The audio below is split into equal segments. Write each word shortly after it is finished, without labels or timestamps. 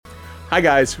Hi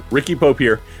guys, Ricky Pope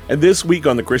here, and this week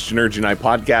on the Christian Urge Unite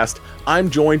podcast, I'm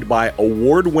joined by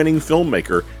award-winning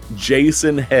filmmaker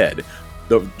Jason Head,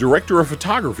 the director of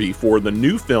photography for the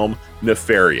new film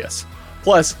Nefarious,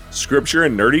 plus scripture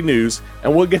and nerdy news,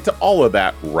 and we'll get to all of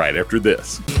that right after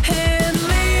this.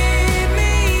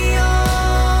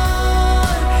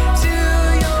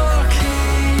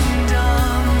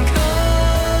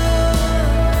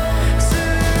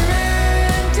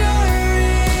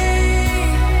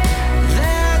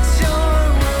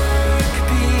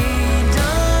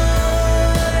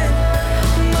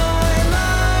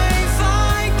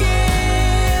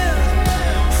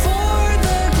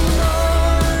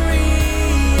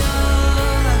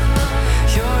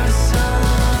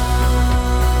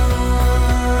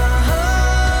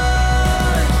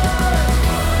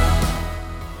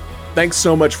 Thanks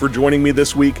so much for joining me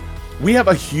this week. We have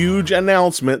a huge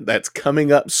announcement that's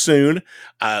coming up soon.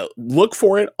 Look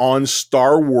for it on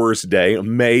Star Wars Day,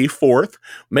 May 4th.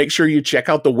 Make sure you check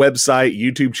out the website,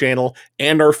 YouTube channel,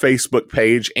 and our Facebook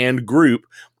page and group.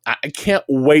 I can't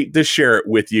wait to share it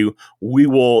with you. We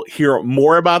will hear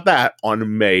more about that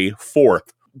on May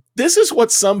 4th. This is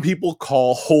what some people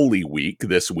call Holy Week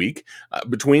this week,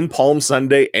 between Palm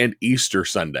Sunday and Easter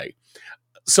Sunday.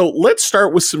 So let's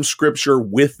start with some scripture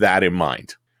with that in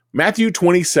mind. Matthew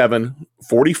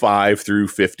 27:45 through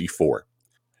 54.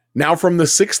 Now from the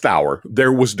 6th hour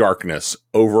there was darkness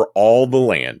over all the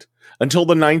land until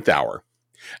the 9th hour.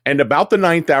 And about the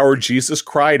 9th hour Jesus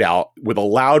cried out with a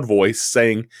loud voice,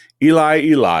 saying, Eli,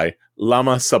 Eli,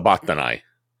 lama sabachthani.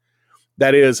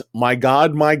 That is, my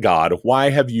God, why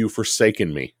have you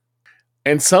forsaken me?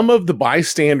 And some of the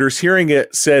bystanders hearing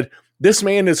it said, this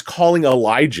man is calling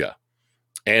Elijah.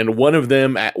 And one of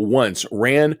them at once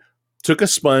ran, took a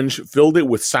sponge, filled it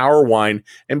with sour wine,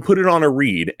 and put it on a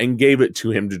reed, and gave it to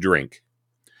him to drink.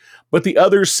 But the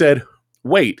others said,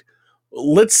 wait,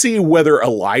 let's see whether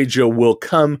Elijah will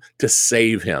come to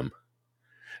save him.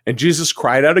 And Jesus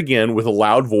cried out again with a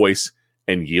loud voice,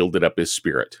 and yielded up his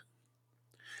spirit.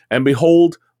 And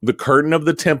behold, the curtain of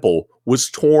the temple was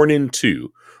torn in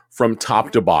two, from top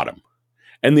to bottom.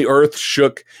 And the earth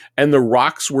shook, and the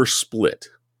rocks were split.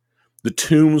 The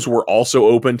tombs were also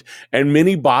opened, and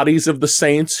many bodies of the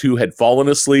saints who had fallen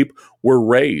asleep were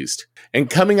raised. And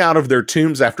coming out of their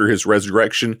tombs after his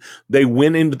resurrection, they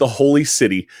went into the holy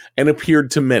city and appeared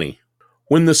to many.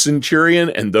 When the centurion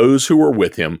and those who were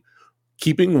with him,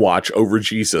 keeping watch over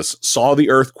Jesus, saw the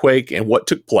earthquake and what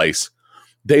took place,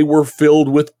 they were filled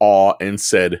with awe and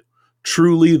said,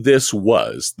 truly this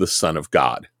was the Son of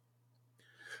God.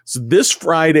 So this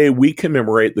Friday, we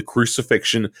commemorate the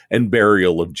crucifixion and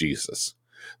burial of Jesus.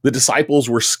 The disciples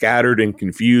were scattered and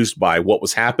confused by what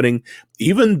was happening,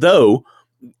 even though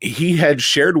he had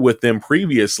shared with them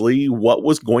previously what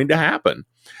was going to happen.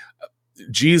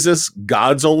 Jesus,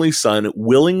 God's only Son,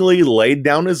 willingly laid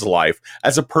down his life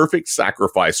as a perfect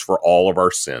sacrifice for all of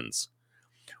our sins.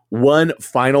 One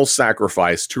final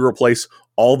sacrifice to replace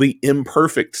all the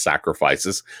imperfect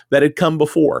sacrifices that had come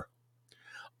before.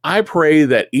 I pray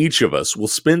that each of us will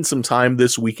spend some time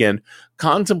this weekend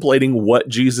contemplating what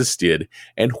Jesus did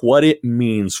and what it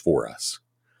means for us.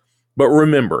 But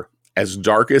remember, as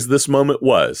dark as this moment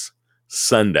was,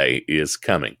 Sunday is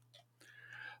coming.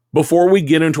 Before we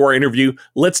get into our interview,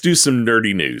 let's do some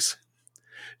nerdy news.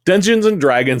 Dungeons &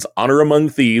 Dragons Honor Among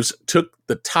Thieves took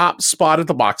the top spot at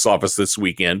the box office this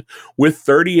weekend with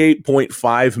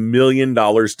 $38.5 million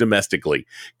domestically,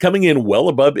 coming in well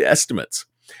above estimates,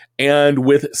 and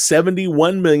with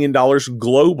 $71 million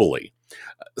globally.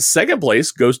 Second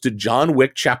place goes to John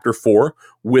Wick Chapter 4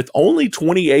 with only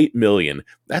 $28 million.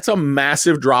 That's a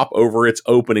massive drop over its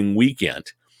opening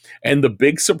weekend. And the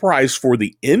big surprise for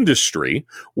the industry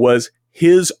was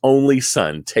His Only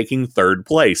Son taking third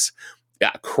place.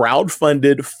 A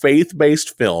crowd-funded,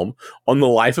 faith-based film on the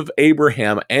life of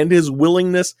Abraham and his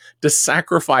willingness to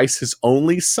sacrifice his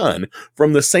only son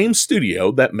from the same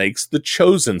studio that makes the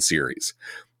Chosen series.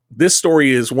 This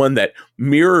story is one that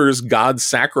mirrors God's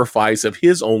sacrifice of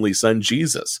his only son,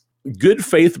 Jesus. Good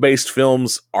faith-based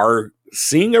films are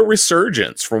seeing a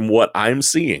resurgence from what I'm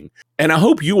seeing. And I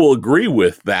hope you will agree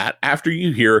with that after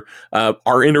you hear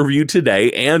our interview today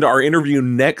and our interview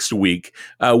next week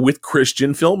with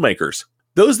Christian filmmakers.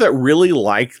 Those that really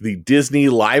like the Disney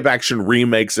live-action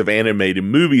remakes of animated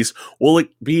movies will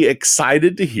be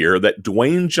excited to hear that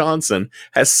Dwayne Johnson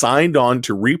has signed on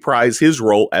to reprise his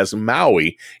role as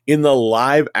Maui in the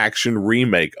live-action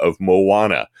remake of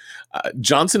Moana.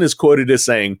 Johnson is quoted as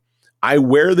saying, I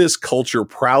wear this culture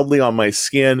proudly on my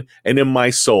skin and in my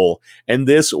soul, and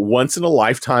this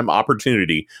once-in-a-lifetime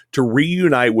opportunity to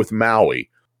reunite with Maui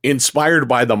inspired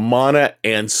by the mana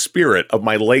and spirit of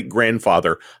my late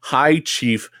grandfather, High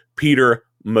Chief Peter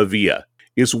Mavia,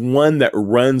 is one that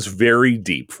runs very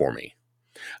deep for me.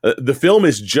 The film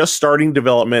is just starting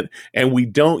development, and we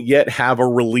don't yet have a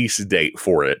release date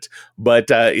for it, but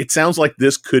it sounds like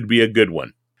this could be a good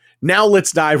one. Now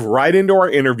let's dive right into our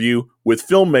interview with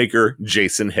filmmaker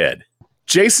Jason Head.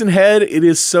 Jason Head, it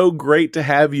is so great to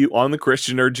have you on the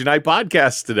Christian Nerd Unite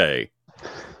podcast today.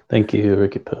 Thank you,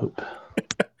 Ricky Pope.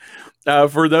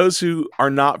 For those who are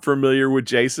not familiar with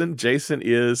Jason, Jason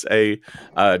is a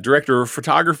director of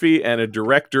photography and a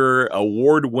director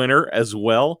award winner as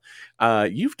well.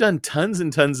 You've done tons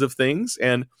and tons of things,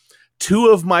 and two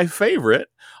of my favorite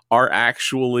are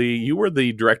actually, you were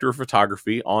the director of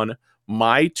photography on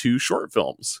my two short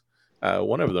films.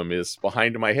 One of them is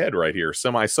behind my head right here,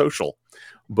 Semi-Social.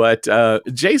 But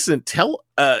Jason, tell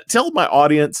my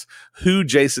audience who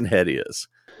Jason Head is.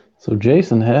 So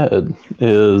Jason Head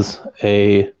is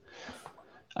I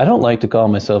don't like to call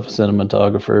myself a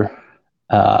cinematographer.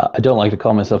 I don't like to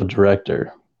call myself a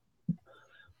director.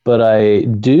 But I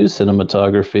do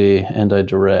cinematography and I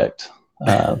direct.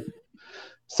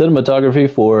 Cinematography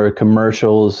for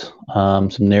commercials, some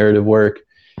narrative work,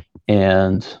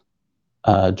 and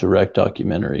direct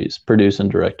documentaries, produce and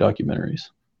direct documentaries.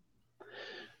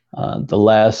 The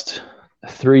last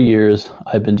 3 years,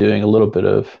 I've been doing a little bit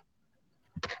of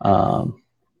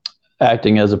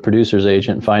acting as a producer's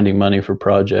agent, finding money for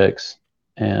projects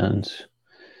and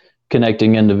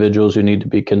connecting individuals who need to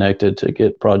be connected to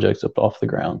get projects up off the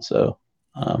ground. So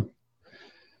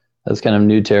that's kind of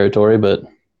new territory, but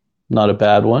not a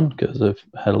bad one because I've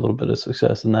had a little bit of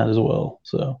success in that as well.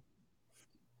 So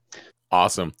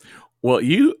awesome. Well,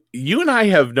 you and I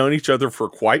have known each other for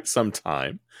quite some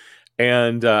time,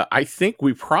 and I think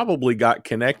we probably got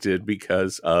connected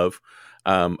because of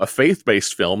a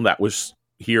faith-based film that was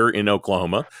here in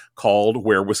Oklahoma called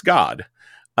Where Was God?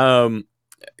 And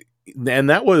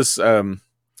that was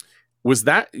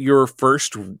that your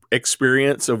first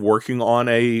experience of working on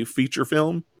a feature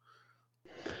film?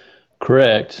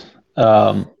 Correct.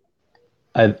 I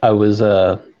was,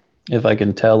 if I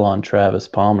can tell, on Travis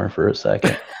Palmer for a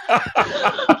second.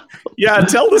 Yeah,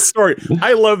 tell the story.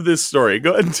 I love this story.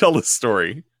 Go ahead and tell the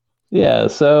story. Yeah,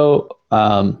 so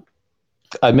I'm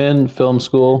in film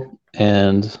school,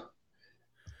 and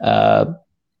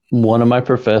one of my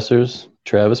professors,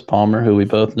 Travis Palmer, who we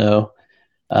both know,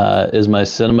 is my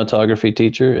cinematography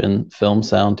teacher and film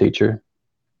sound teacher.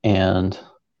 And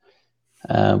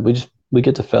we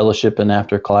get to fellowship in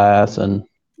after class, and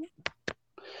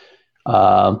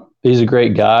he's a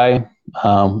great guy.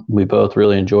 We both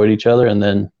really enjoyed each other. And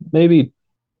then maybe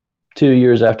 2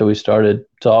 years after we started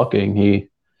talking, he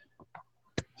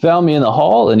found me in the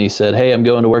hall and he said, "Hey, I'm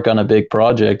going to work on a big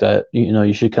project.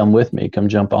 You should come with me, come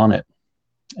jump on it."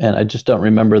 And I just don't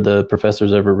remember the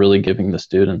professors ever really giving the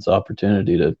students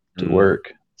opportunity to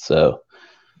work. So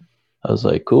I was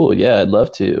like, cool, yeah, I'd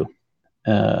love to.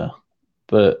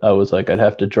 But I was like, I'd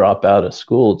have to drop out of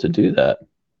school to do that.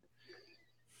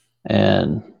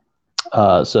 And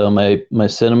so my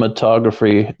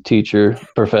cinematography teacher,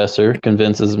 professor,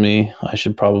 convinces me I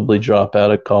should probably drop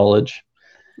out of college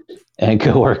and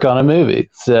go work on a movie.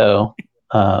 So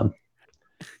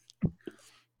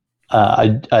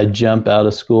I jump out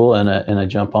of school and I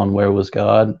jump on Where Was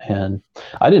God? And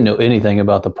I didn't know anything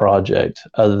about the project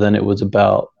other than it was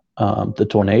about the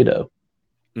tornado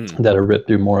that had ripped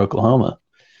through Moore, Oklahoma.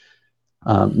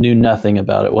 Knew nothing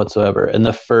about it whatsoever. And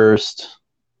the first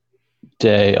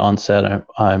day on set,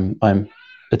 I'm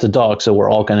it's a doc, so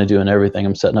we're all kind of doing everything.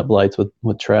 I'm setting up lights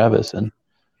with Travis, and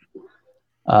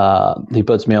he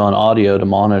puts me on audio to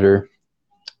monitor,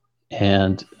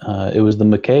 and it was the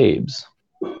McCabe's.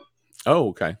 Oh,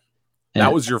 okay.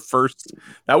 That was your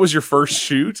first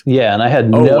shoot? Yeah, and I had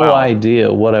no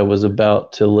idea what I was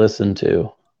about to listen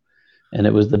to. And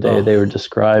it was the day they were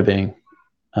describing.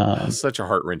 Such a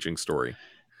heart-wrenching story.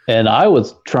 And I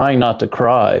was trying not to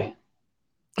cry.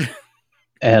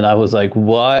 And I was like,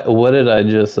 what did I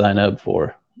just sign up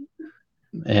for?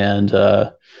 And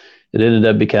it ended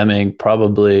up becoming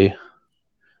probably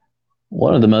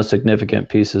one of the most significant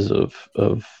pieces of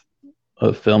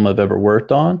film I've ever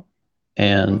worked on.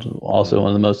 And also one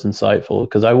of the most insightful,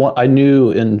 because I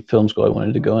knew in film school I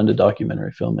wanted to go into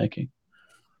documentary filmmaking.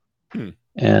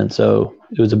 And so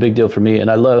it was a big deal for me.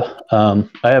 And I love, I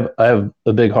have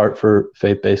a big heart for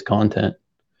faith-based content.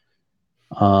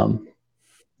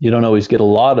 You don't always get a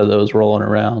lot of those rolling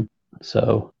around.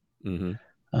 So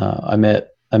I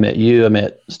met you, I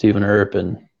met Stephen Earp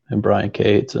and Brian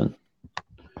Cates, and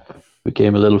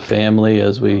became a little family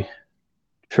as we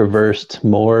traversed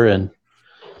more. And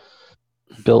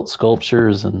built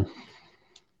sculptures and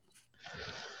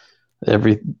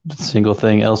every single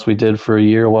thing else we did for a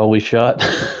year while we shot.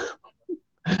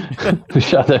 We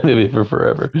shot that movie for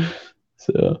forever.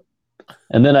 So,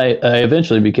 and then I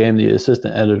eventually became the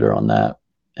assistant editor on that,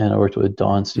 and I worked with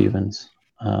Don Stevens.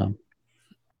 The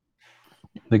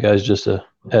guy's just a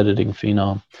editing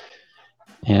phenom,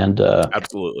 and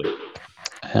Absolutely.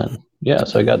 And yeah,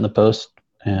 so I got in the post,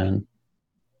 and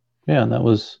yeah,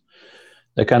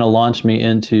 that kind of launched me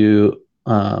into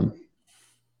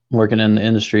working in the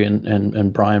industry,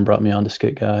 and Brian brought me on to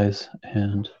Skit Guys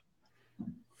and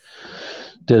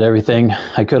did everything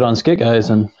I could on Skit Guys,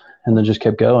 and then just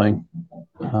kept going.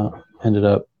 Ended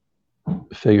up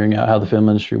figuring out how the film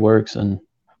industry works, and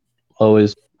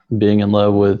always being in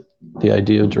love with the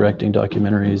idea of directing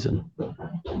documentaries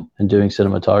and doing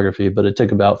cinematography. But it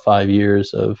took about 5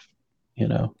 years of,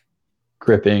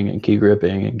 gripping and key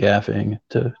gripping and gaffing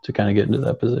to kind of get into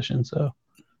that position. So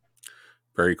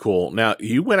very cool. Now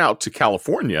you went out to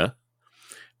California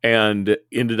and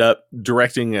ended up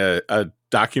directing a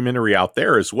documentary out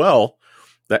there as well.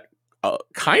 That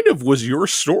kind of was your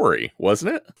story,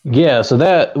 wasn't it? Yeah. So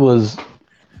that was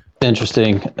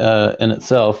interesting in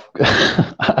itself.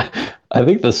 I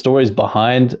think the stories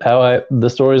behind the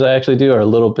stories I actually do are a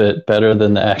little bit better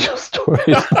than the actual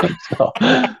stories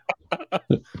themselves.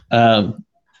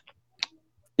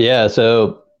 Yeah,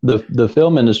 so the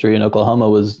film industry in Oklahoma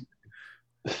was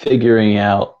figuring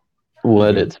out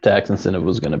what its tax incentive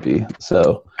was going to be.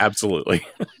 So absolutely,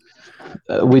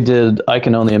 we did I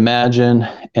Can Only Imagine,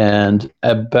 and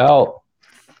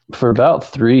for about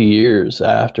 3 years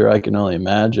after I Can Only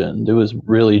Imagine, it was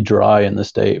really dry in the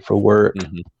state for work.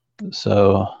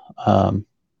 So I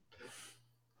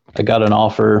got an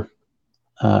offer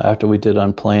after we did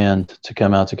Unplanned to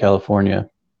come out to California,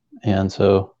 and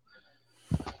so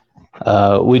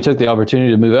we took the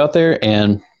opportunity to move out there,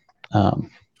 and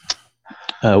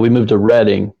we moved to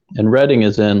Redding, and Redding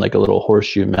is in like a little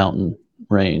horseshoe mountain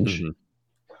range.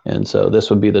 And so this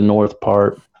would be the north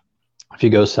part. If you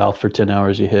go south for 10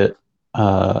 hours, you hit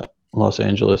Los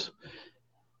Angeles.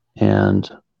 And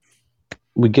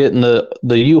we get in the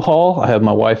U-Haul. I have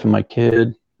my wife and my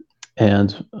kid,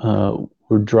 and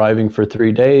we're driving for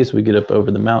 3 days. We get up over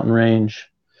the mountain range.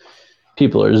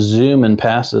 People are zooming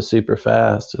past us super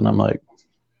fast. And I'm like,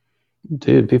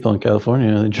 dude, people in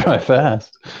California, they drive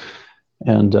fast.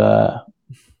 And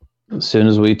as soon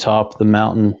as we top the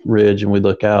mountain ridge and we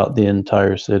look out, the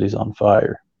entire city's on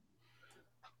fire.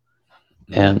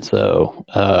 And so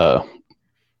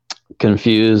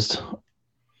confused,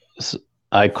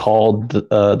 I called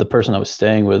the person I was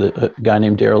staying with, a guy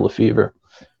named Daryl Lefevre,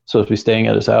 supposed to be staying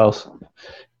at his house.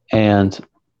 And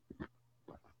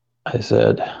I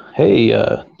said,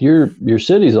 hey, your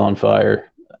city's on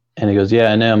fire. And he goes,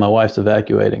 yeah, I know. My wife's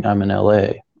evacuating. I'm in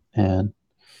LA. And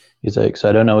he's like, so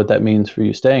I don't know what that means for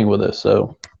you staying with us.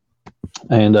 So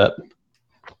I end up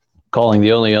calling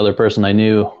the only other person I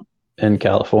knew in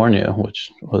California, which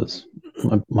was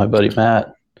my buddy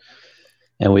Matt.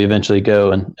 And we eventually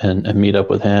go and meet up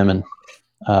with him. And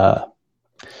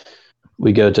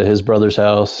we go to his brother's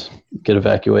house, get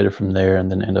evacuated from there,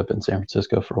 and then end up in San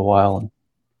Francisco for a while. And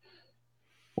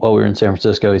while we were in San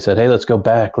Francisco, he said, hey, let's go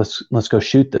back. Let's go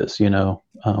shoot this. We're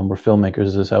filmmakers.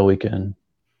 This is how we can,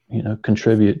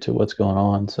 contribute to what's going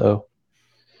on. So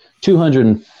I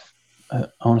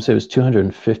want to say it was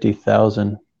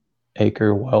 250,000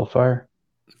 acre wildfire.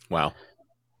 Wow.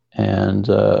 And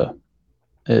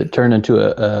it turned into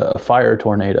a fire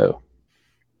tornado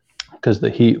because the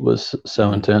heat was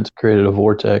so intense, created a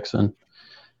vortex. And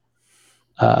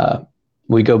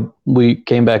we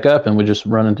came back up and we're just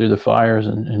running through the fires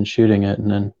and shooting it. And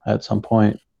then at some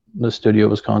point the studio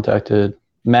was contacted.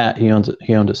 Matt, he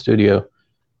owned a studio,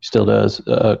 he still does,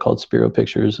 called Spiro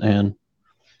Pictures. And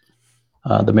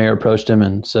the mayor approached him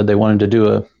and said they wanted to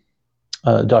do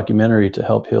a documentary to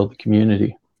help heal the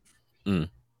community.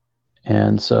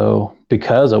 And so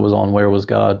because I was on Where Was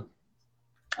God,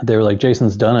 they were like,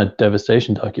 Jason's done a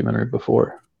devastation documentary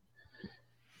before.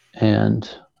 And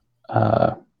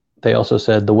they also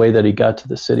said the way that he got to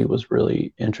the city was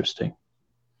really interesting.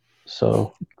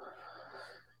 So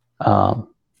I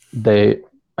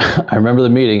remember the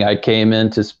meeting. I came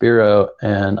into Spiro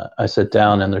and I sit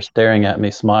down and they're staring at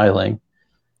me smiling.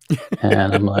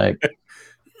 And I'm like,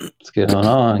 what's going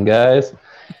on, guys?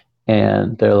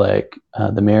 And they're like,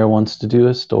 the mayor wants to do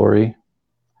a story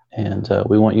and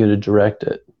we want you to direct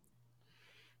it.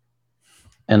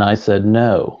 And I said,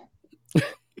 no.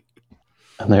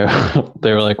 And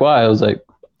they were like, why? I was like,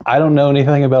 I don't know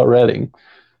anything about Redding.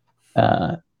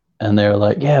 And they were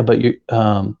like, yeah, but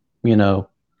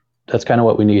that's kind of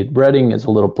what we need. Redding is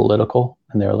a little political.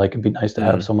 And they were like, it'd be nice to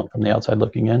have someone from the outside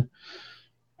looking in.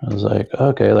 I was like,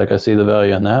 okay, like I see the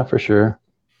value in that for sure.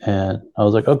 And I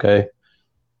was like, okay.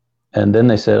 And then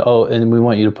they said, oh, and we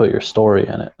want you to put your story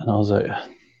in it. And I was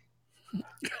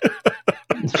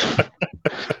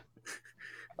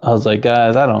like,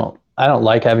 guys, I don't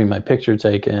like having my picture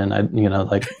taken.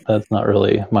 Like that's not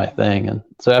really my thing. And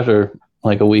so after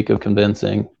like a week of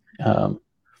convincing,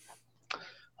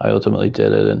 I ultimately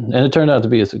did it, and it turned out to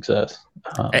be a success.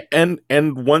 And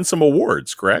won some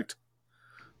awards, correct?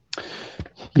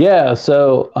 Yeah.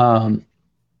 So I'm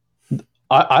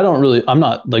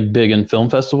not like big in film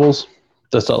festivals.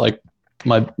 That's not like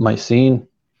my scene.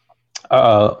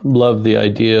 Love the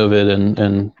idea of it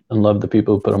and love the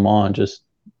people who put them on. Just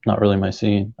not really my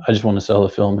scene. I just want to sell the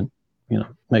film and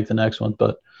make the next one.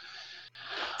 But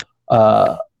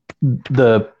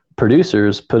the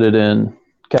producers put it in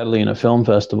Catalina Film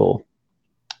Festival,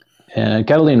 and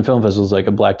Catalina Film Festival is like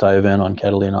a black tie event on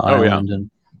Catalina Island, and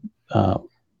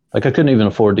like I couldn't even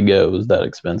afford to go. It was that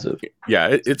expensive. Yeah,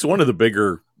 it's one of the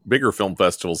bigger film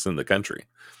festivals in the country.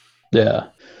 Yeah.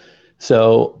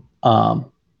 So,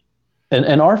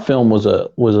 and our film was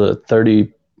a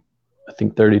 30, I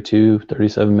think 32,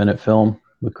 37 minute film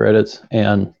with credits.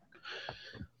 And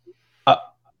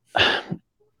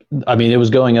I mean, it was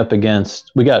going up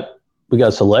against, we got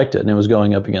selected and it was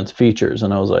going up against features.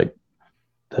 And I was like,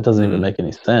 that doesn't even make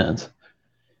any sense.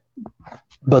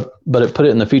 But it put it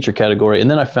in the feature category. And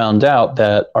then I found out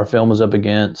that our film was up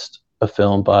against a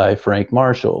film by Frank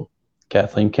Marshall,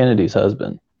 Kathleen Kennedy's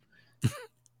husband,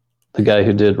 the guy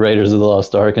who did Raiders of the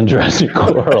Lost Ark and Jurassic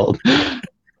World.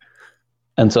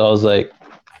 And so I was like,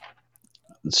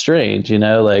 strange,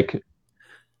 like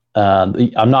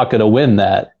I'm not going to win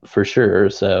that for sure.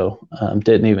 So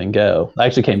didn't even go. I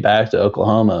actually came back to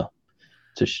Oklahoma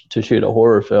to shoot a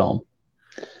horror film.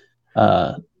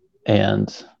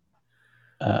 And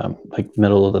like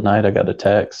middle of the night, I got a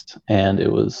text, and it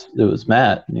was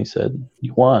Matt, and he said,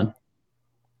 "You won."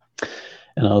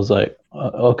 And I was like,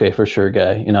 "Okay, for sure,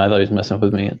 guy." I thought he was messing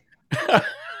with me. And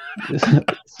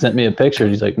sent me a picture,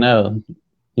 and he's like, "No,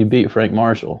 you beat Frank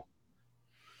Marshall."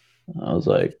 I was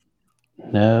like,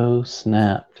 "No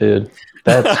snap, dude."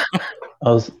 I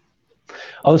was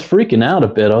freaking out a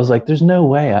bit. I was like, "There's no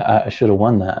way I should have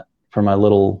won that for my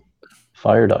little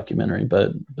fire documentary,"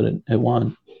 but it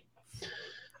won.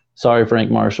 Sorry, Frank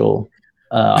Marshall.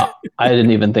 I didn't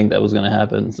even think that was going to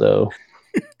happen. So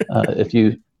if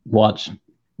you watch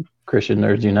Christian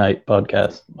Nerds Unite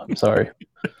podcast, I'm sorry.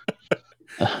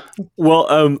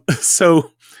 Well,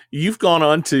 so you've gone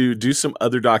on to do some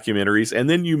other documentaries, and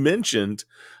then you mentioned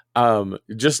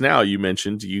just now you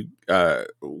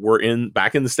were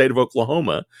back in the state of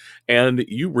Oklahoma, and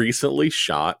you recently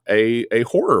shot a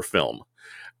horror film.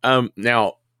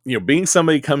 Now, being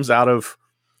somebody comes out of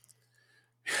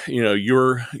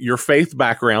your faith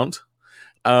background,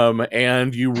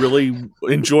 and you really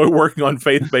enjoy working on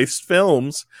faith-based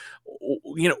films,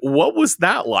 what was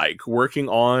that like working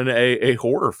on a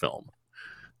horror film?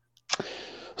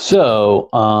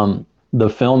 So the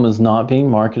film is not being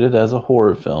marketed as a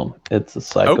horror film. It's a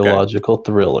psychological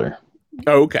thriller.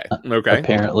 Okay.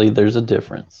 Apparently there's a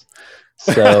difference.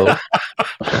 So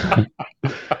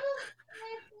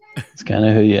it's kind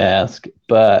of who you ask.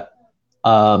 But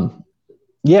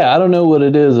yeah, I don't know what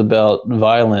it is about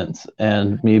violence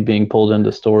and me being pulled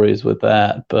into stories with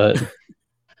that. But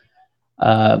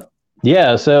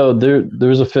yeah, so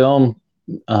there's a film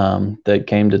that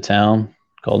came to town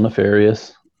called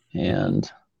Nefarious. And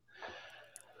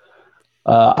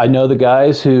I know the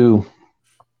guys who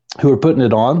are putting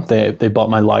it on. They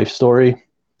bought my life story,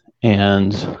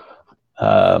 and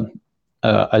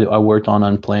I worked on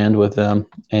Unplanned with them,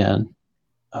 and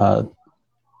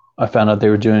I found out they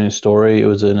were doing a story. It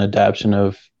was an adaptation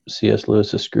of C.S.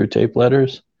 Lewis's Screw Tape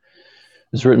Letters.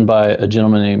 It was written by a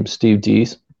gentleman named Steve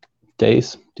Dees,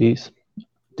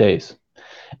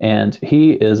 and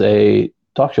he is a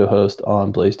talk show host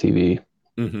on Blaze TV.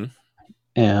 Mm-hmm.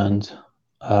 And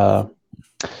I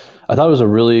thought it was a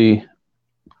really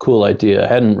cool idea. I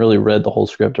hadn't really read the whole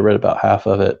script. I read about half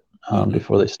of it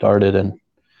before they started, and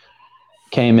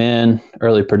came in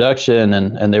early production,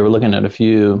 and they were looking at a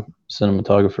few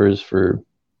cinematographers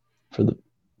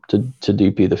to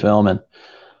DP the film, and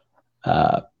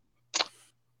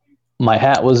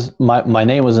my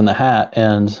name was in the hat,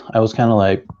 and I was kind of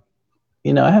like,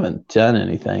 I haven't done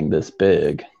anything this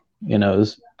big. It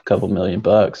was a couple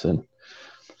 $1,000,000, and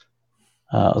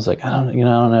I was like, I don't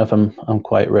know if I'm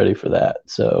quite ready for that.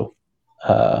 So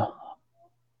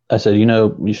I said,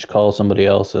 you should call somebody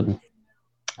else, and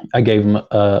I gave him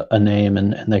a name,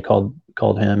 and they called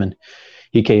him, and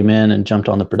he came in and jumped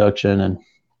on the production, and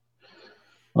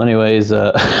Well, anyways,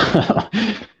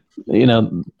 you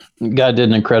know, God did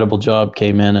an incredible job.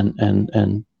 Came in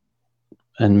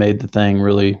and made the thing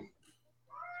really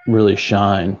really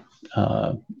shine.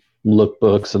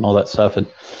 Lookbooks and all that stuff, and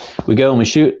we go and we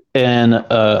shoot in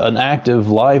an active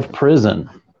live prison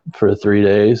for 3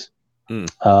 days.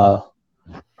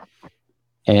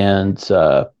 And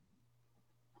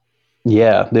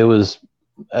yeah, there was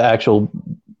actual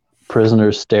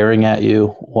prisoners staring at you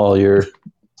while you're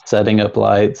setting up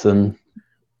lights and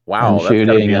Wow, that's got to be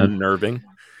shooting. And unnerving.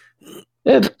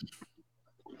 it,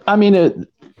 I mean,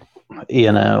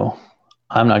 you know,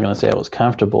 I'm not going to say I was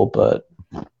comfortable, but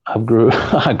I grew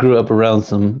up around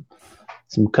some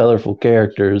colorful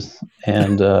characters,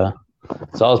 and so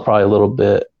I was probably a little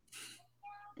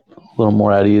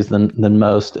more at ease than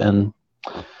most. And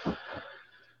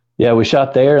yeah, we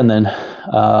shot there, and then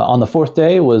on the fourth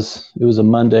day it was a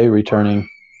Monday, returning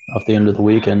off the end of the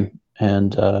week, and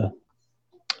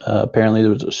apparently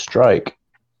there was a strike.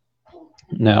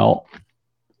 Now,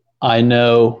 I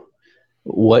know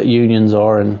what unions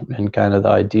are and kind of the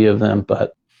idea of them,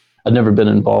 but I've never been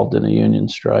involved in a union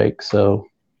strike. So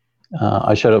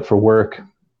I showed up for work,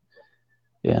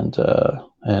 and I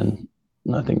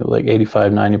think like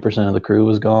 85-90% of the crew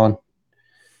was gone.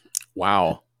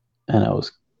 Wow. And I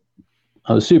was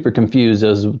super confused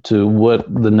as to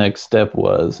what the next step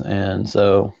was. And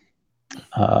so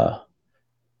I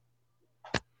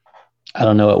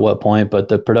don't know at what point, but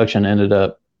the production ended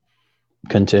up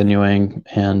continuing,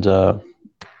 and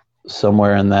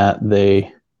somewhere in that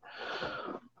they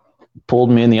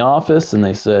pulled me in the office and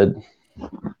they said,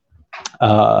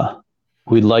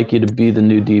 we'd like you to be the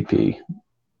new DP.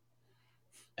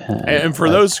 And for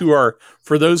those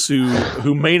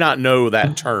who may not know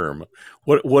that term,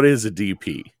 what is a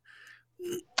DP?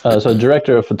 So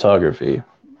director of photography.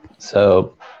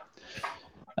 So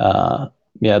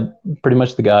yeah, pretty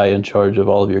much the guy in charge of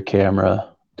all of your camera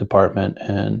department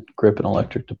and grip and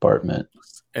electric department.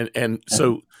 And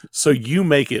so you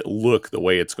make it look the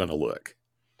way it's going to look.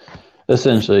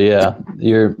 Essentially, yeah.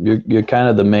 You're kind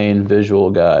of the main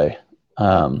visual guy.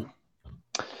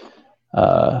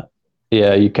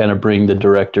 Yeah, you kind of bring the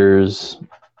director's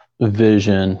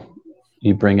vision,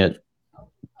 you bring it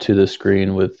to the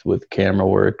screen with camera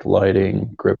work,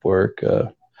 lighting, grip work.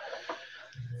 You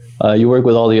work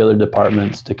with all the other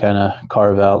departments to kind of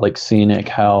carve out, like scenic,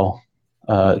 how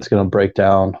it's going to break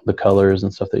down the colors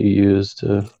and stuff that you use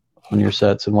on your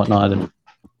sets and whatnot. And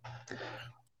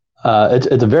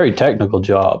it's a very technical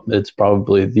job. It's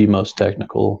probably the most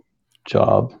technical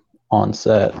job on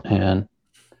set. And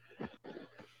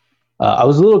I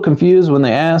was a little confused when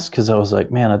they asked, because I was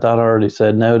like, man, I thought I already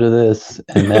said no to this,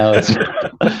 and now it's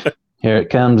here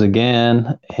it comes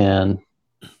again. And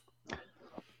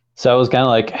so I was kind of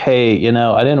like, hey,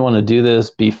 I didn't want to do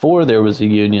this before there was a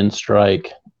union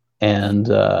strike, and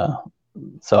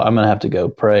so I'm gonna have to go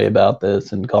pray about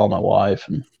this and call my wife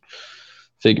and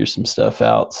figure some stuff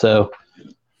out. So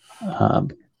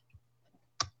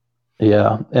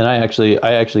yeah, and I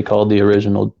actually called the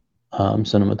original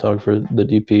cinematographer, the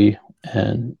DP,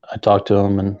 and I talked to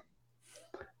him and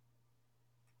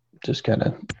just kind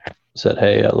of said,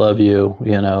 hey, I love you,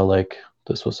 like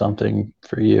this was something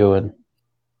for you and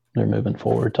they're moving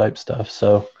forward type stuff.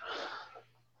 So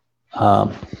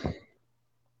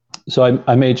so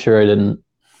I made sure I didn't,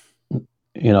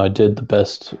 I did the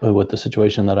best with the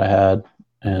situation that I had,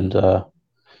 and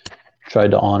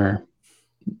tried to honor,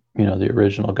 the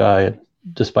original guy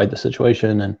despite the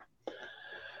situation. And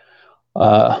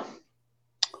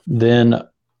then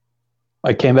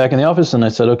I came back in the office and I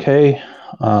said, okay,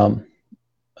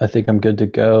 I think I'm good to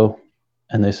go.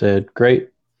 And they said, great.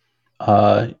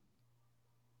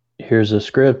 Here's a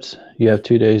script. You have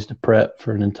 2 days to prep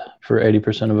for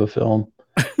 80% of a film.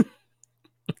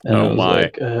 And I was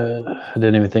like, I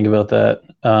didn't even think about that.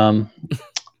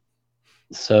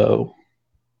 So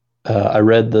I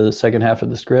read the second half of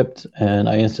the script and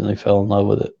I instantly fell in love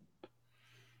with it.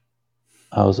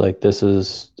 I was like, this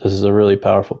is a really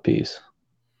powerful piece.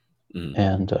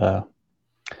 And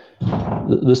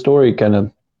the story kind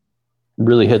of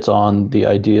really hits on the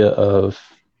idea of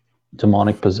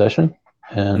demonic possession.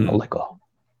 And like,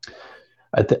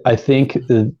 I think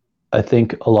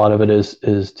a lot of it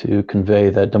is to convey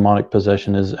that demonic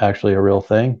possession is actually a real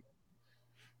thing,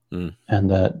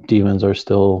 and that demons are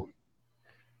still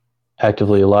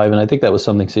actively alive. And I think that was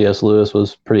something C.S. Lewis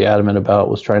was pretty adamant about,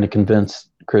 was trying to convince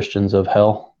Christians of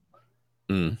hell,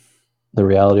 the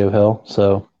reality of hell.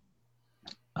 So,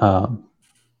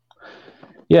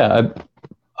 yeah,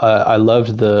 I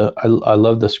loved I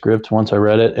loved the script once I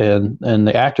read it, and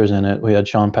the actors in it. We had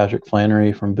Sean Patrick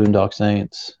Flannery from Boondock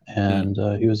Saints, and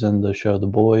he was in the show The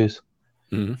Boys,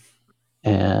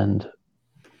 and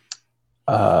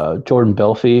Jordan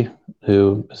Belfi,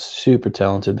 who is super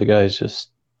talented. The guy is just,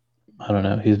 I don't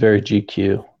know, he's very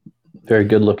GQ, very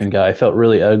good looking guy. I felt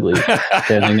really ugly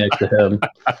standing next to him,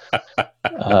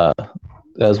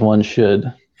 as one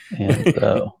should, and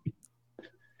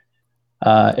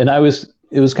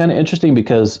it was kind of interesting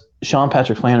because Sean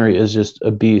Patrick Flannery is just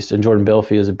a beast, and Jordan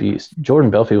Belfi is a beast. Jordan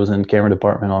Belfi was in camera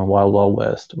department on Wild Wild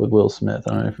West with Will Smith.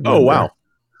 I don't know if you remember. Oh, wow.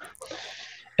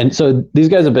 And so these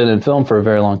guys have been in film for a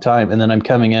very long time. And then I'm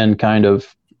coming in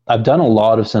I've done a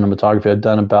lot of cinematography. I've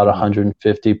done about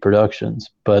 150 productions,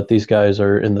 but these guys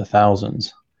are in the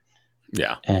thousands.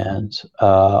 Yeah. And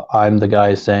I'm the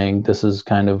guy saying, this is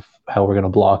kind of how we're going to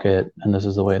block it, and this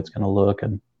is the way it's going to look.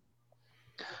 And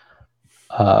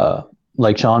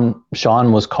like Sean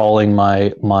was calling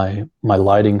my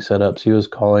lighting setups. He was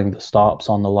calling the stops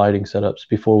on the lighting setups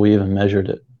before we even measured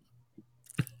it.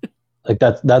 Like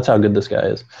that's how good this guy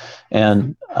is.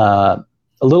 And a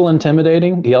little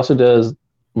intimidating. He also does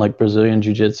like Brazilian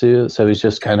jiu-jitsu, so he's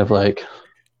just kind of like,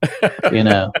 you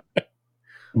know,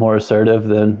 more assertive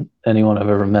than anyone I've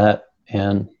ever met.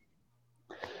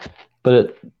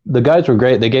 But the guys were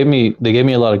great. They gave me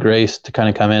a lot of grace to kind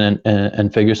of come in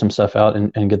and figure some stuff out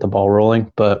and get the ball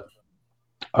rolling. But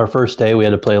our first day, we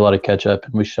had to play a lot of catch up,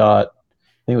 and we shot,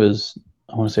 I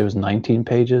want to say it was 19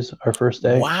 pages our first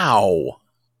day. Wow.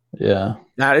 Yeah.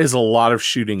 That is a lot of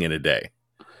shooting in a day.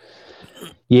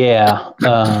 Yeah.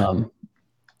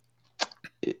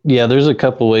 Yeah, there's a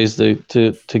couple ways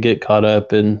to get caught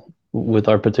up in with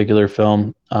our particular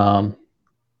film.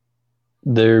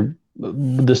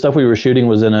 The stuff we were shooting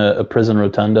was in a prison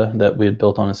rotunda that we had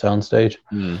built on a soundstage,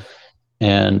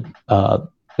 and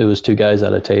it was two guys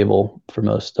at a table for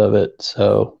most of it.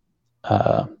 So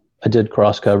I did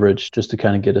cross coverage just to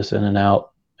kind of get us in and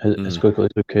out as quickly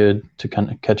as we could to kind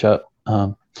of catch up.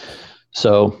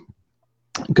 So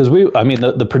because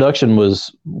the production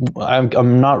was,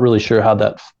 I'm not really sure how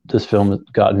this film had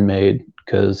gotten made,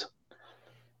 because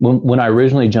when I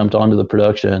originally jumped onto the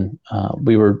production,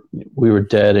 we were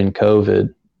dead in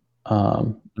COVID,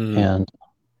 and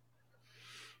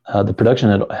the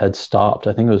production had stopped.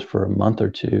 I think it was for a month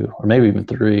or two, or maybe even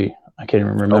 3. I can't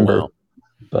even remember. Oh, wow.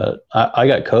 But I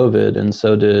got COVID, and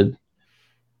so did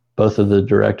both of the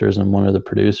directors and one of the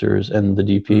producers and the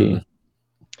DP.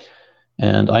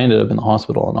 And I ended up in the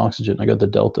hospital on oxygen. I got the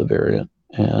Delta variant,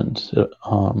 and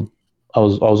I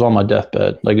was on my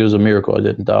deathbed. Like, it was a miracle I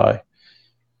didn't die.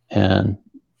 And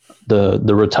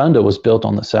the rotunda was built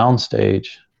on the sound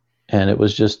stage, and it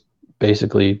was just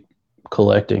basically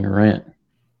collecting rent,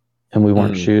 and we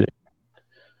weren't shooting.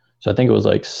 So I think it was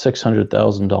like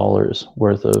 $600,000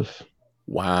 worth of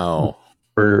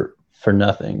for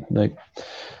nothing. Like,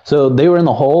 so they were in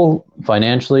the hole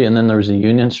financially, and then there was a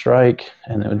union strike,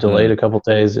 and it was delayed a couple of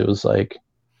days. It was like,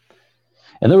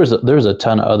 and there was a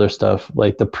ton of other stuff.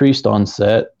 Like the priest on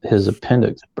set, his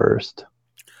appendix burst.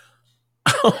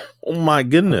 Oh my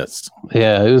goodness.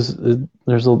 Yeah, there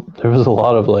was a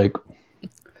lot of like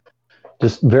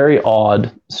just very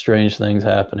odd, strange things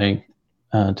happening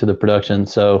to the production.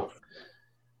 So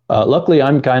luckily,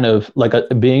 I'm kind of like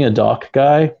being a doc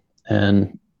guy,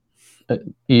 and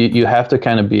you have to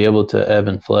kind of be able to ebb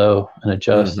and flow and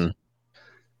adjust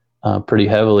pretty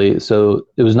heavily. So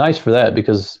it was nice for that,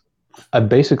 because I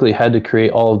basically had to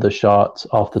create all of the shots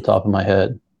off the top of my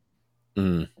head.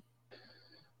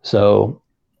 So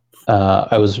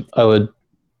I would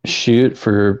shoot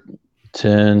for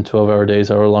 10, 12-hour days,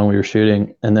 however long we were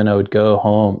shooting, and then I would go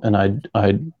home and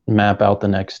I'd map out the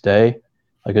next day,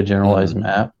 like a generalized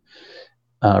map,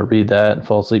 read that and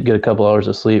fall asleep, get a couple hours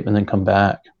of sleep, and then come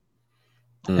back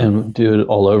and do it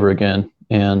all over again.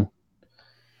 And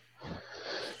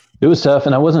it was tough,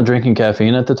 and I wasn't drinking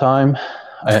caffeine at the time.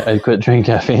 I quit drinking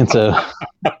caffeine, so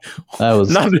that was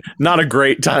not a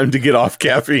great time to get off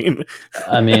caffeine.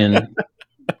 I mean,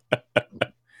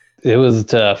 it was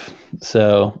tough.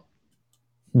 So,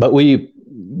 but we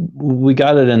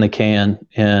got it in the can,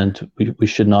 and we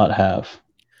should not have.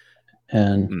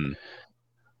 And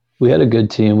we had a good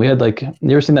team. We had, like,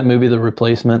 you ever seen that movie, The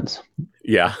Replacements?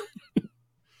 Yeah.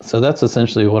 So that's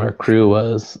essentially what our crew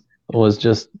was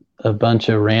just a bunch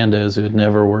of randos who had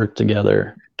never worked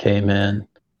together came in,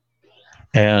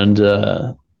 and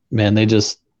man, they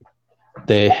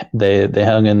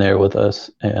hung in there with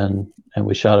us, and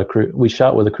we shot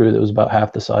with a crew that was about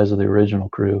half the size of the original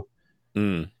crew.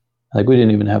 Like, we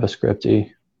didn't even have a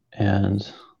scripty, and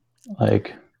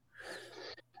like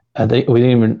I think we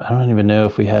didn't even, I don't even know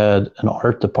if we had an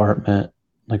art department.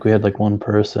 Like we had like one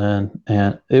person,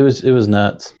 and it was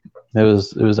nuts. It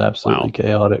was absolutely Wow.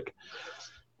 chaotic.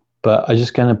 But I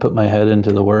just kind of put my head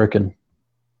into the work and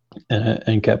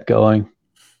kept going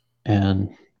and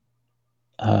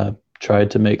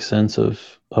tried to make sense of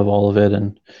all of it.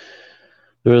 And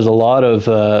there was a lot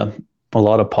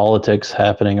of politics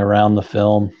happening around the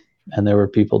film, and there were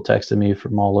people texting me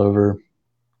from all over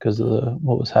because of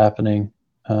what was happening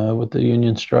with the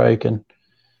union strike. And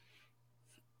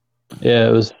yeah,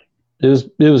 it was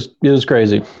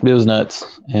crazy. It was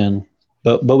nuts. And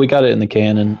but we got it in the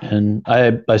can, and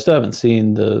I still haven't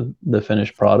seen the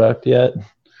finished product yet.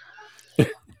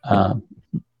 Um,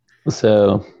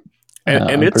 so And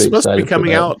I'm it's pretty supposed to be excited for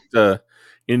coming that. out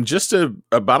in just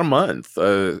about a month,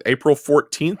 April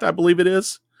 14th, I believe it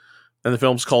is. And the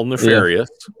film's called Yeah, Nefarious.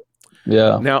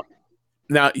 yeah.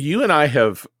 Now, you and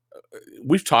I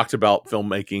we've talked about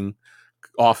filmmaking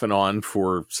off and on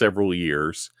for several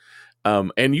years.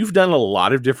 And you've done a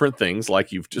lot of different things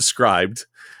like you've described.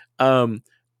 Um,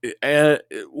 and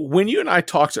when you and I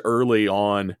talked early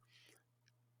on,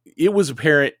 it was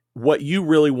apparent what you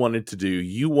really wanted to do.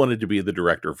 You wanted to be the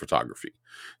director of photography.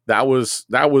 That was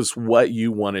what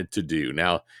you wanted to do.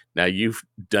 Now you've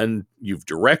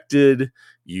directed,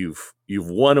 you've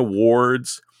won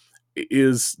awards.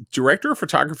 Is director of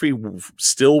photography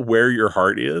still where your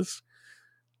heart is?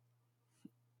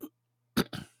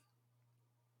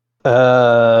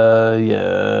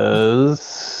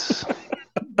 Yes.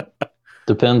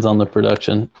 Depends on the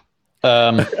production.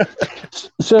 Um,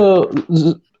 so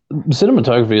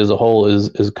cinematography as a whole is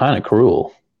kind of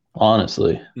cruel,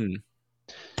 honestly. Hmm.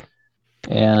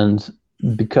 And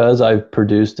because I've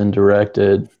produced and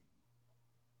directed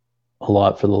a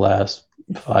lot for the last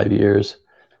 5 years,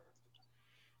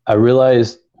 I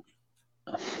realized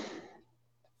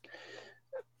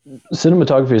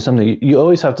cinematography is something you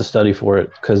always have to study for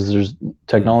it because there's Hmm.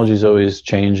 technology is always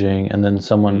changing, and then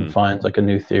someone Hmm. finds like a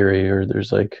new theory, or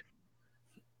there's like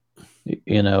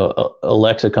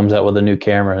Alexa comes out with a new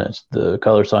camera and it's the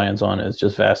color science on it is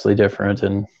just vastly different,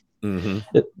 and Hmm.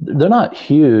 they're not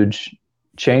huge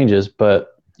changes,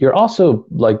 but you're also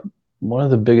like one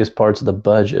of the biggest parts of the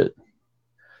budget.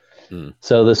 Hmm.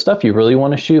 So the stuff you really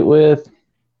want to shoot with,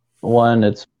 one,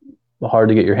 it's hard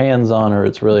to get your hands on, or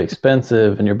it's really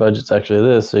expensive and your budget's actually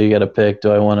this, so you got to pick,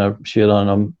 do I want to shoot on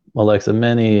a Alexa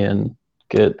Mini and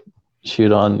get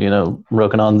shoot on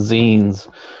working on zines,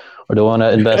 or do I want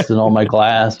to invest in all my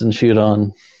glass and shoot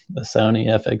on a Sony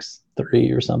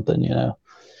FX3 or something?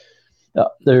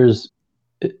 There's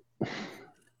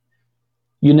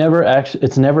you never actually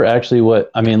it's never actually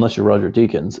what I mean, unless you're Roger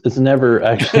Deakins, it's never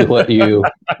actually what you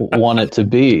want it to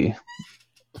be.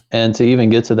 And to even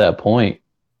get to that point,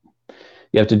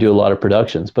 you have to do a lot of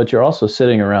productions, but you're also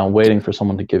sitting around waiting for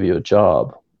someone to give you a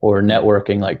job, or Hmm.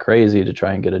 networking like crazy to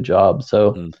try and get a job.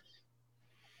 So Hmm.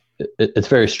 it's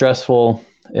very stressful.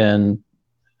 And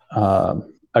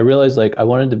I realized like I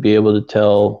wanted to be able to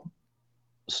tell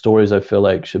stories I feel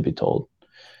like should be told.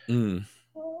 Hmm.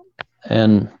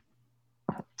 And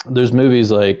there's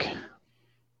movies like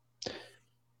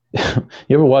you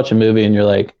ever watch a movie and you're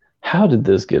like, how did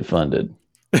this get funded?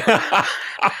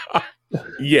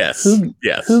 Yes. Who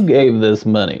Yes. who gave this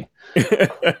money?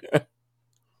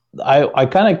 I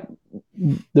kind of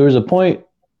there was a point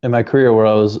in my career where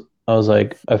I was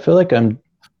like, I feel like I'm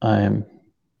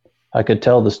I could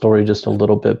tell the story just a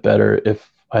little bit better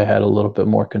if I had a little bit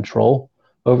more control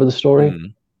over the story. Hmm.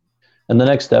 And the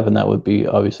next step in that would be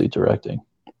obviously directing.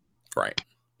 Right.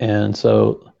 And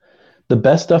so the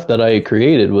best stuff that I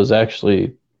created was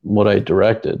actually what I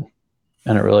directed.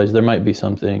 And I realized there might be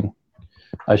something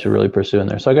I should really pursue in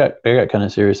there. So I got kind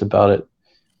of serious about it,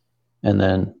 and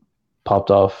then popped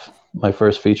off my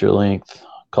first feature length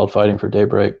called Fighting for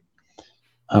Daybreak,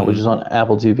 which Hmm. is on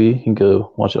Apple TV. You can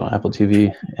go watch it on Apple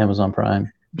TV, Amazon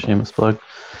Prime. Shameless plug.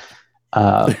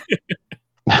 Uh,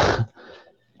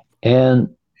 and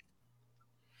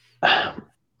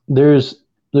there's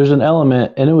an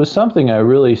element, and it was something I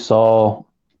really saw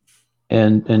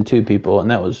in two people,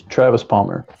 and that was Travis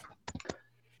Palmer.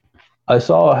 I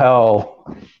saw how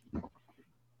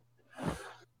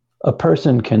a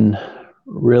person can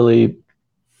really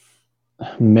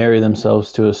marry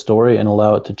themselves to a story and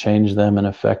allow it to change them and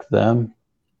affect them,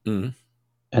 Hmm.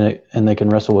 and they can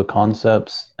wrestle with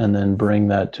concepts and then bring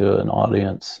that to an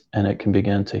audience, and it can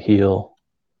begin to heal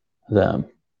them.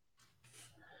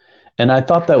 And I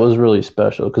thought that was really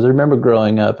special because I remember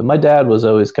growing up, and my dad was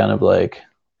always kind of like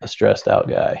a stressed out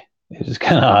guy. He's just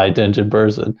kind of a high tension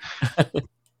person,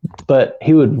 but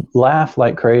he would laugh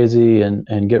like crazy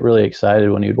and get really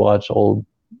excited when he'd watch old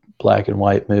black and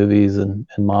white movies and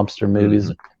mobster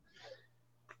movies.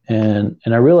 And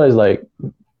I realized like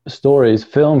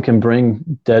film can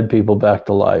bring dead people back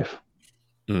to life.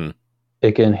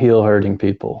 It can heal hurting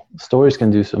people. Stories can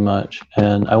do so much.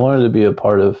 And I wanted to be a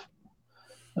part of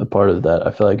that.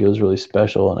 I feel like it was really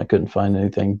special, and I couldn't find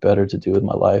anything better to do with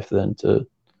my life than to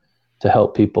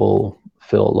help people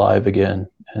feel alive again,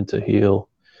 and to heal,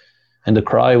 and to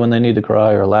cry when they need to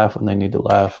cry, or laugh when they need to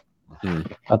laugh.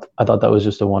 I thought that was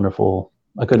just a wonderful.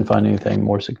 I couldn't find anything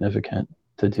more significant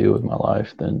to do with my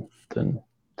life than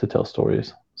to tell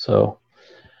stories. So,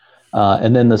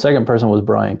 and then the second person was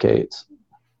Brian Cates.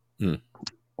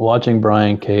 Watching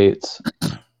Brian Cates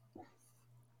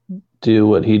do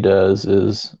what he does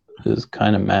is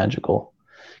kind of magical,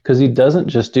 because he doesn't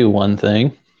just do one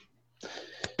thing.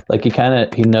 Like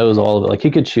he knows all of it. Like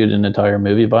he could shoot an entire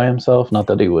movie by himself. Not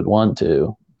that he would want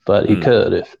to, but he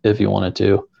could if he wanted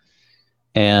to.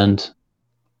 And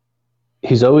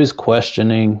he's always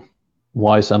questioning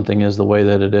why something is the way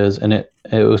that it is. And it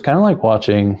was kind of like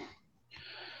watching,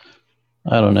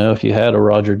 I don't know, if you had a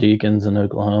Roger Deakins in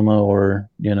Oklahoma, or,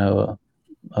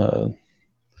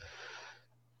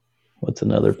 what's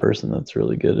another person that's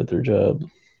really good at their job?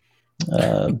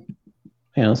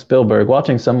 Spielberg,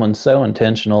 watching someone so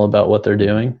intentional about what they're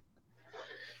doing.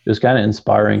 It was kind of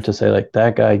inspiring to say, like,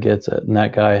 that guy gets it, and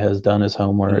that guy has done his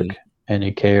homework, and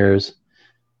he cares.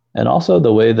 And also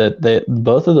the way that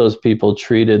both of those people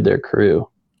treated their crew.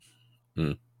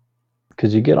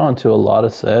 Because you get onto a lot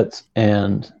of sets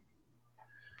and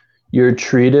you're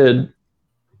treated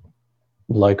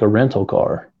like a rental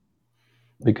car,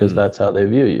 because that's how they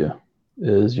view you,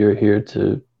 is you're here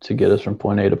to get us from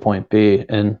point A to point B.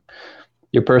 And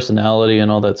your personality and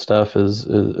all that stuff is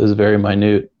very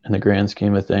minute in the grand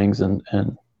scheme of things. And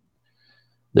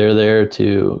they're there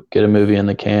to get a movie in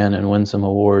the can and win some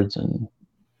awards. And,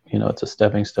 it's a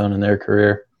stepping stone in their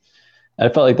career. I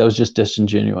felt like that was just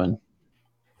disingenuous.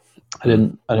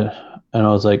 And I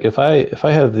was like, if I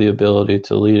have the ability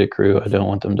to lead a crew, I don't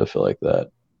want them to feel like that.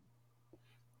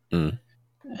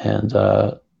 And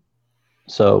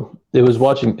so it was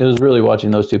really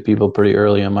watching those two people pretty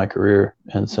early in my career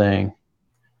and saying,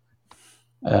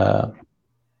 I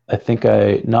think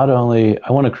I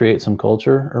want to create some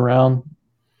culture around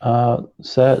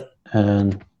set,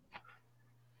 and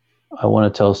I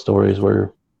want to tell stories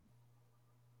where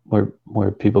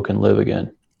people can live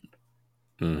again.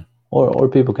 Or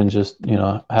people can just,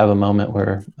 have a moment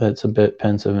where it's a bit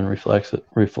pensive and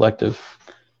reflective.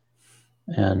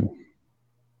 And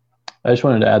I just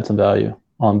wanted to add some value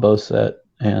on both set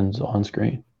and on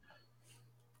screen.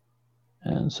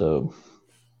 And so.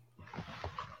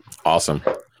 Awesome.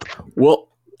 Well,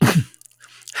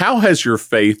 how has your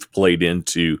faith played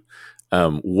into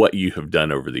what you have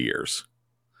done over the years?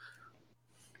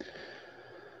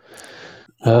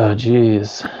 Oh,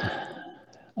 geez.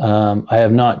 I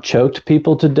have not choked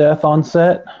people to death on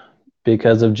set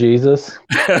because of Jesus.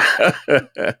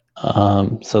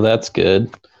 So that's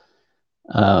good.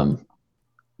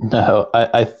 No,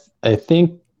 I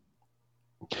think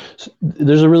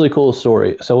there's a really cool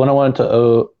story. So when I went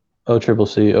to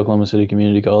OCCC, Oklahoma City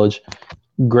Community College,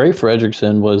 Gray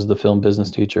Fredrickson was the film business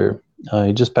teacher.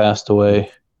 He just passed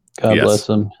away. God bless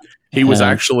him. He was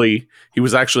actually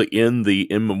in the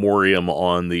in memoriam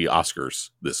on the Oscars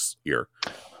this year.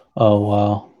 Oh,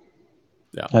 wow.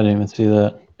 Yeah. I didn't even see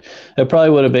that. It probably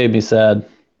would have made me sad.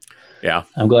 Yeah.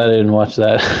 I'm glad I didn't watch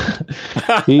that.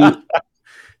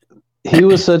 He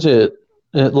was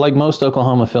like most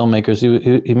Oklahoma filmmakers,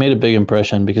 he made a big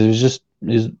impression, because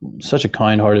he's such a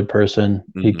kind-hearted person.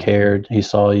 He cared. He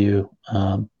saw you.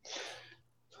 In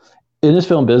his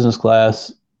film business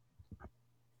class,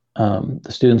 the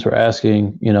students were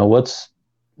asking, what's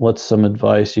some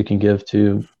advice you can give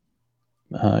to,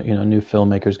 new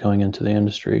filmmakers going into the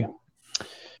industry.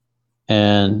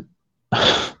 And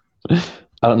I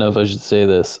don't know if I should say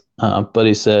this, but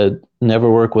he said, never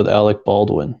work with Alec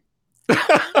Baldwin.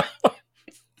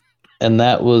 And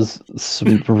that was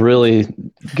some really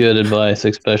good advice,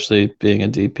 especially being a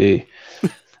DP.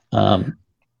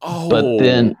 But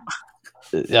then,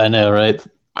 I know, right?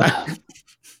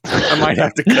 I might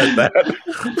have to cut that.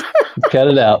 Cut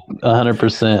it out,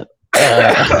 100%.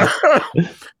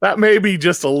 That may be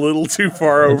just a little too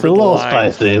far over the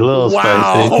line. Spicy, a little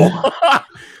spicy.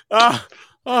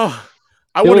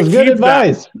 I want to keep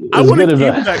advice. I want to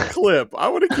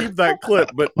keep that clip.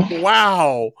 But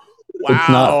wow. It's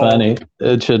not funny.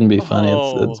 It shouldn't be funny.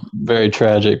 It's very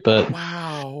tragic. But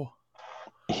wow.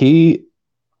 He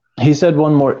said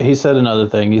another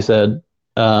thing. He said,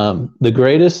 the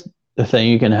greatest thing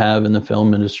you can have in the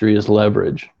film industry is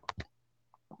leverage.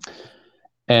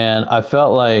 And I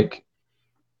felt like,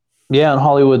 yeah, in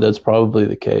Hollywood, that's probably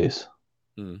the case,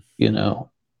 you know,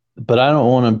 but I don't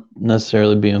want to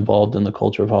necessarily be involved in the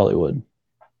culture of Hollywood.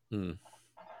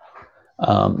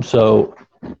 So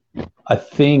I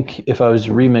think if I was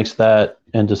to remix that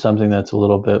into something that's a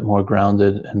little bit more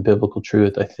grounded in biblical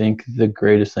truth, I think the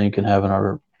greatest thing you can have in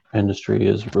our industry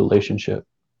is relationship.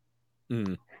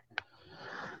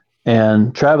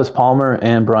 And Travis Palmer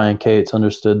and Brian Cates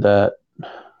understood that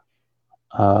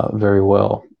very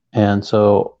well. And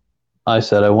so I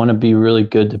said, I want to be really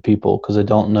good to people because I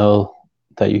don't know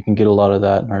that you can get a lot of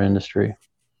that in our industry.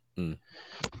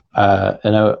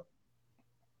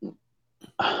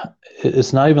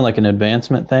 It's not even like an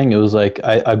advancement thing. It was like,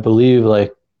 I believe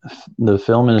like the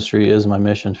film industry is my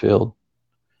mission field.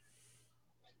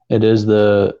 It is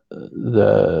I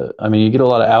mean, you get a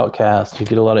lot of outcasts, you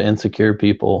get a lot of insecure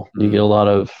people, you get a lot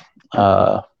of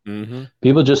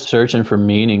people just searching for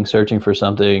meaning, searching for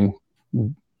something,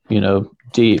 you know,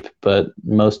 deep, but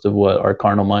most of what our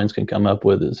carnal minds can come up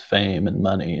with is fame and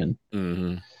money. And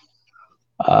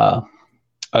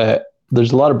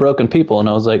there's a lot of broken people. And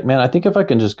I was like, man, I think if I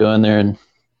can just go in there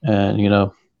and, you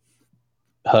know,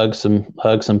 hug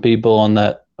some people on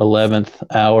that 11th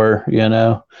hour, you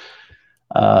know,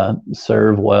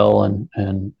 serve well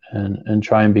and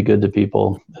try and be good to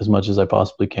people as much as I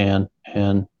possibly can.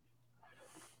 And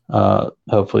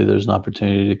hopefully there's an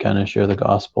opportunity to kind of share the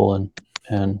gospel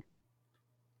and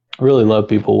really love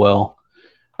people well.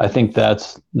 I think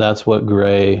that's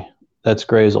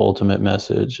Gray's ultimate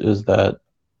message, is that,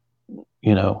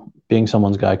 you know, being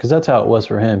someone's guy, because that's how it was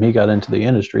for him. He got into the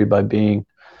industry by being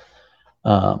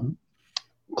Clint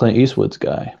Eastwood's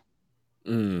guy.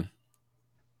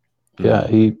 Yeah,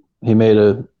 he made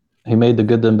the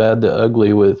good, the bad, the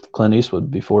ugly with Clint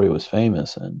Eastwood before he was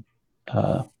famous, and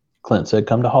Clint said,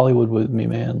 "Come to Hollywood with me,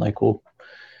 man. Like, we'll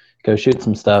go shoot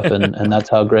some stuff," and that's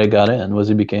how Gray got in. Was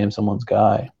he became someone's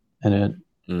guy, and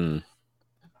they're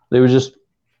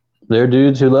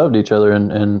dudes who loved each other,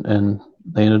 and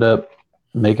they ended up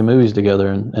making movies together,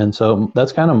 and so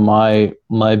that's kind of my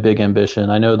big ambition.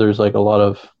 I know there's like a lot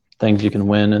of things you can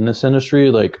win in this industry,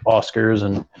 like Oscars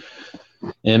and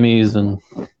Emmys,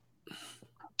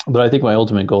 but I think my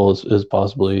ultimate goal is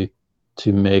possibly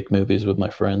to make movies with my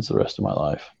friends the rest of my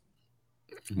life.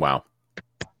 Wow.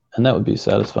 And that would be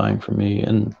satisfying for me.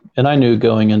 And I knew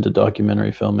going into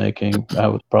documentary filmmaking, I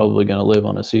was probably going to live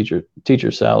on a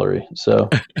teacher salary. So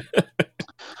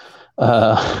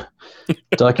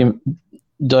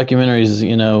documentaries,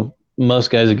 you know,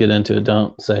 most guys that get into it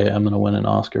don't say, I'm going to win an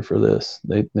Oscar for this.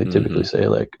 They typically say,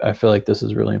 like, I feel like this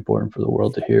is really important for the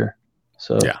world to hear.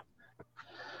 So,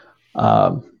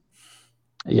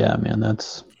 yeah, man,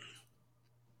 that's,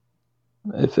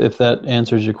 if that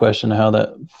answers your question, how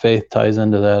that faith ties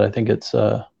into that, I think it's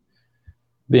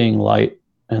being light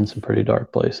in some pretty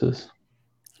dark places.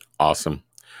 Awesome.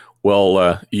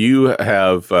 Well, you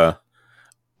have,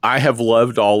 I have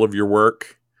loved all of your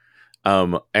work,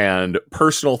 and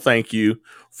personal thank you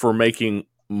for making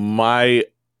my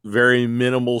very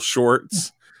minimal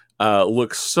shorts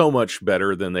look so much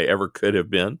better than they ever could have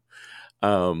been.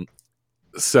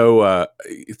 So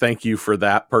thank you for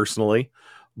that personally.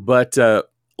 But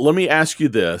let me ask you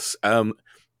this.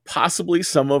 Possibly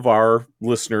some of our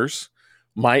listeners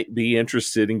might be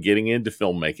interested in getting into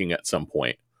filmmaking at some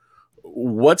point.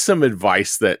 What's some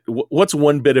advice what's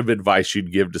one bit of advice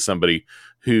you'd give to somebody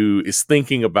who is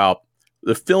thinking about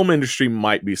the film industry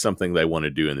might be something they want to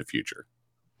do in the future?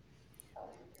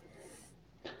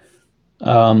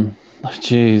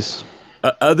 Geez.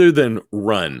 Other than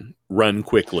run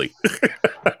quickly.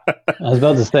 I was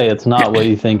about to say, it's not what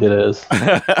you think it is.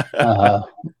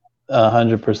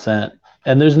 100%.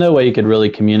 And there's no way you could really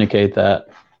communicate that.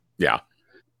 Yeah.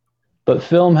 But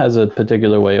film has a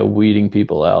particular way of weeding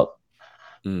people out.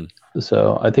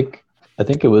 So I think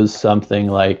it was something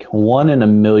like 1 in a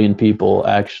million people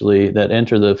actually that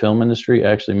enter the film industry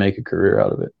actually make a career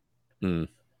out of it.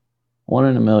 1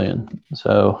 in a million.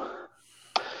 So,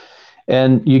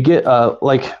 and you get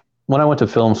like when I went to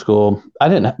film school,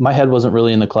 my head wasn't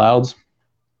really in the clouds.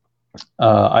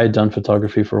 I had done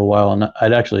photography for a while, and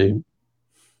I'd actually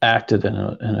acted in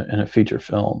a feature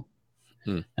film,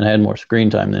 and I had more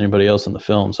screen time than anybody else in the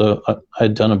film. So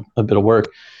I'd done a bit of work.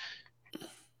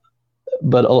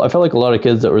 But I felt like a lot of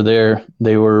kids that were there,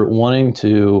 they were wanting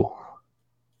to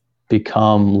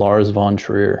become Lars von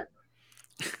Trier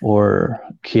or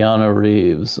Keanu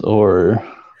Reeves or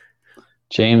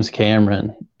James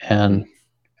Cameron. And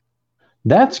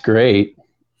that's great,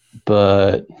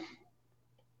 but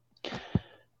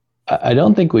I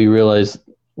don't think we realize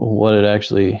what it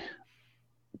actually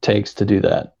takes to do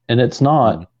that. And it's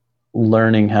not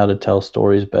learning how to tell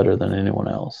stories better than anyone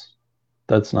else.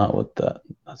 That's not what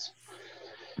that's.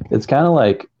 It's kind of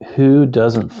like who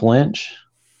doesn't flinch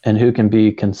and who can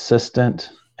be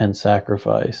consistent and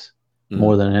sacrifice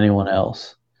more than anyone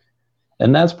else.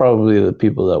 And that's probably the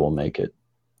people that will make it.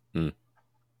 Mm.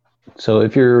 So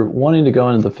if you're wanting to go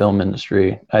into the film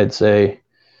industry, I'd say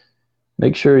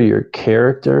make sure your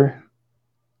character,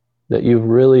 that you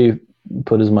really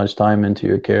put as much time into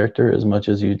your character as much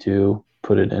as you do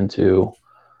put it into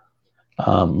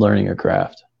learning your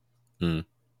craft. Mm.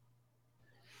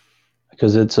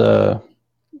 Because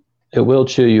it will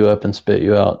chew you up and spit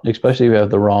you out, especially if you have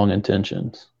the wrong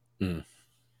intentions. Mm.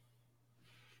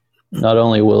 Not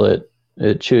only will it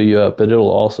chew you up, but it'll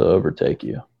also overtake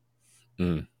you.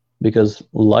 Mm. Because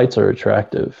lights are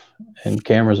attractive and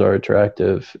cameras are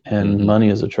attractive and money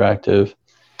is attractive.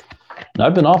 And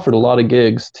I've been offered a lot of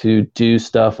gigs to do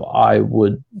stuff I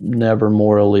would never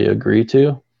morally agree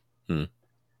to. Mm.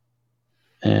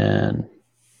 And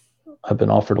I've been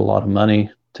offered a lot of money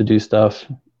to do stuff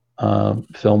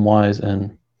film wise.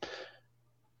 And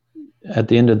at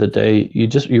the end of the day, you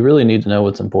really need to know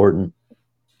what's important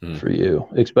for you,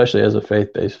 especially as a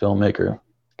faith-based filmmaker,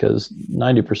 because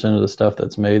 90% of the stuff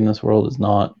that's made in this world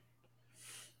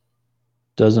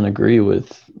doesn't agree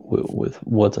with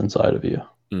what's inside of you.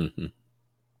 Mm-hmm.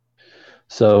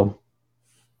 So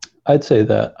I'd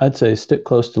say stick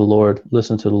close to the Lord,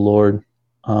 listen to the Lord,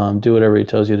 do whatever he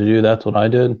tells you to do. That's what I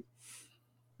did.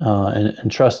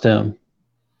 And trust him.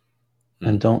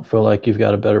 And don't feel like you've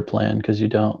got a better plan, because you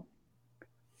don't.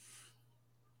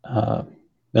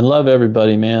 And love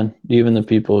everybody, man. Even the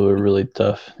people who are really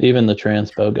tough. Even the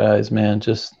transpo guys, man.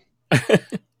 Just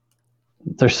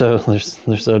they're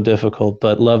so difficult,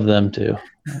 but love them too.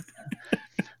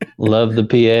 Love the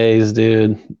PAs,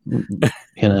 dude.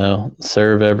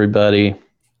 Serve everybody.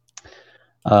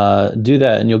 Do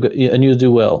that, and you'll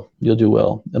do well. You'll do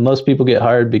well. And most people get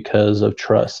hired because of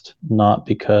trust, not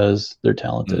because they're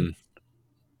talented.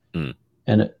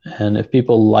 And if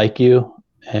people like you,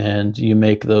 and you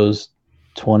make those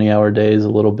 20-hour days a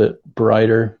little bit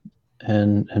brighter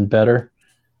and better,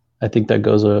 I think that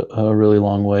goes a really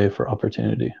long way for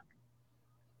opportunity.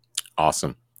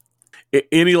 Awesome.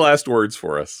 Any last words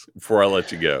for us before I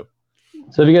let you go?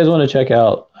 So if you guys want to check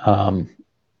out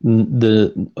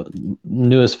the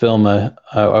newest film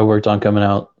I worked on coming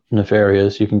out,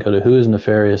 Nefarious, you can go to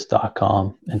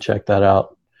whoisnefarious.com and check that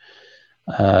out.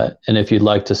 And if you'd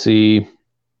like to see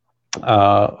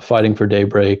Fighting for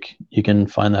Daybreak, you can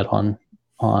find that on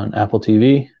Apple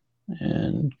TV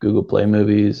and Google Play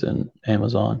Movies and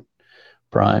Amazon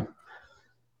Prime.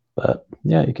 But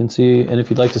yeah, you can see. And if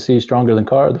you'd like to see Stronger Than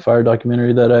Car, the fire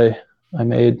documentary that I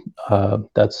made,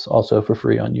 that's also for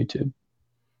free on YouTube.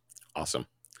 Awesome.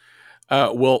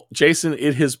 Well, Jason,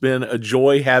 it has been a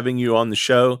joy having you on the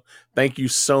show. Thank you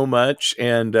so much,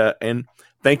 and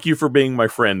thank you for being my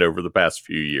friend over the past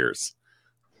few years.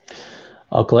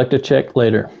 I'll collect a check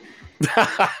later. I'm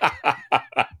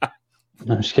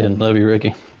just kidding. Love you,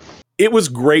 Ricky. It was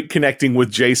great connecting with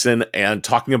Jason and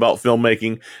talking about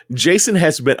filmmaking. Jason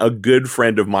has been a good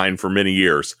friend of mine for many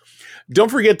years. Don't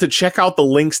forget to check out the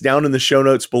links down in the show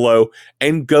notes below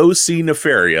and go see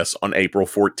Nefarious on April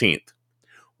 14th.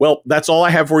 Well, that's all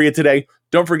I have for you today.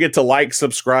 Don't forget to like,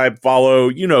 subscribe, follow,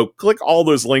 click all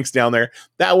those links down there.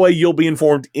 That way you'll be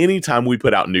informed anytime we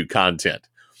put out new content.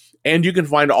 And you can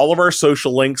find all of our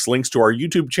social links to our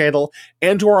YouTube channel,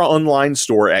 and to our online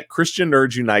store at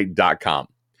ChristianNerdsUnite.com.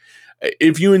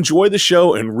 If you enjoy the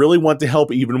show and really want to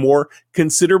help even more,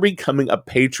 consider becoming a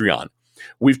Patreon.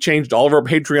 We've changed all of our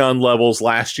Patreon levels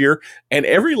last year, and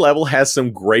every level has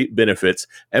some great benefits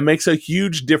and makes a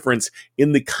huge difference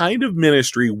in the kind of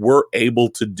ministry we're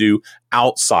able to do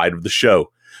outside of the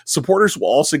show. Supporters will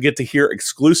also get to hear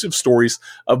exclusive stories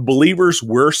of believers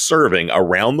we're serving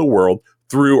around the world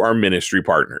through our ministry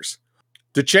partners.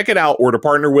 To check it out or to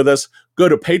partner with us, go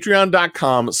to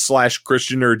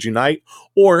patreon.com/ChristianNerdsUnite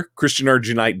or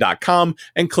ChristianNerdsUnite.com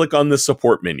and click on the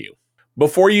support menu.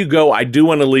 Before you go, I do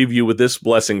want to leave you with this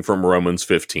blessing from Romans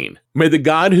 15. May the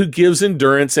God who gives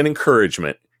endurance and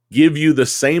encouragement give you the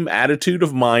same attitude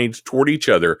of mind toward each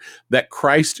other that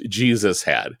Christ Jesus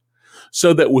had,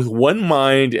 so that with one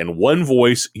mind and one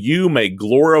voice you may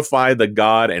glorify the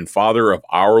God and Father of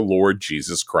our Lord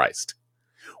Jesus Christ.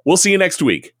 We'll see you next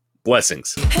week.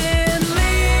 Blessings. Hey.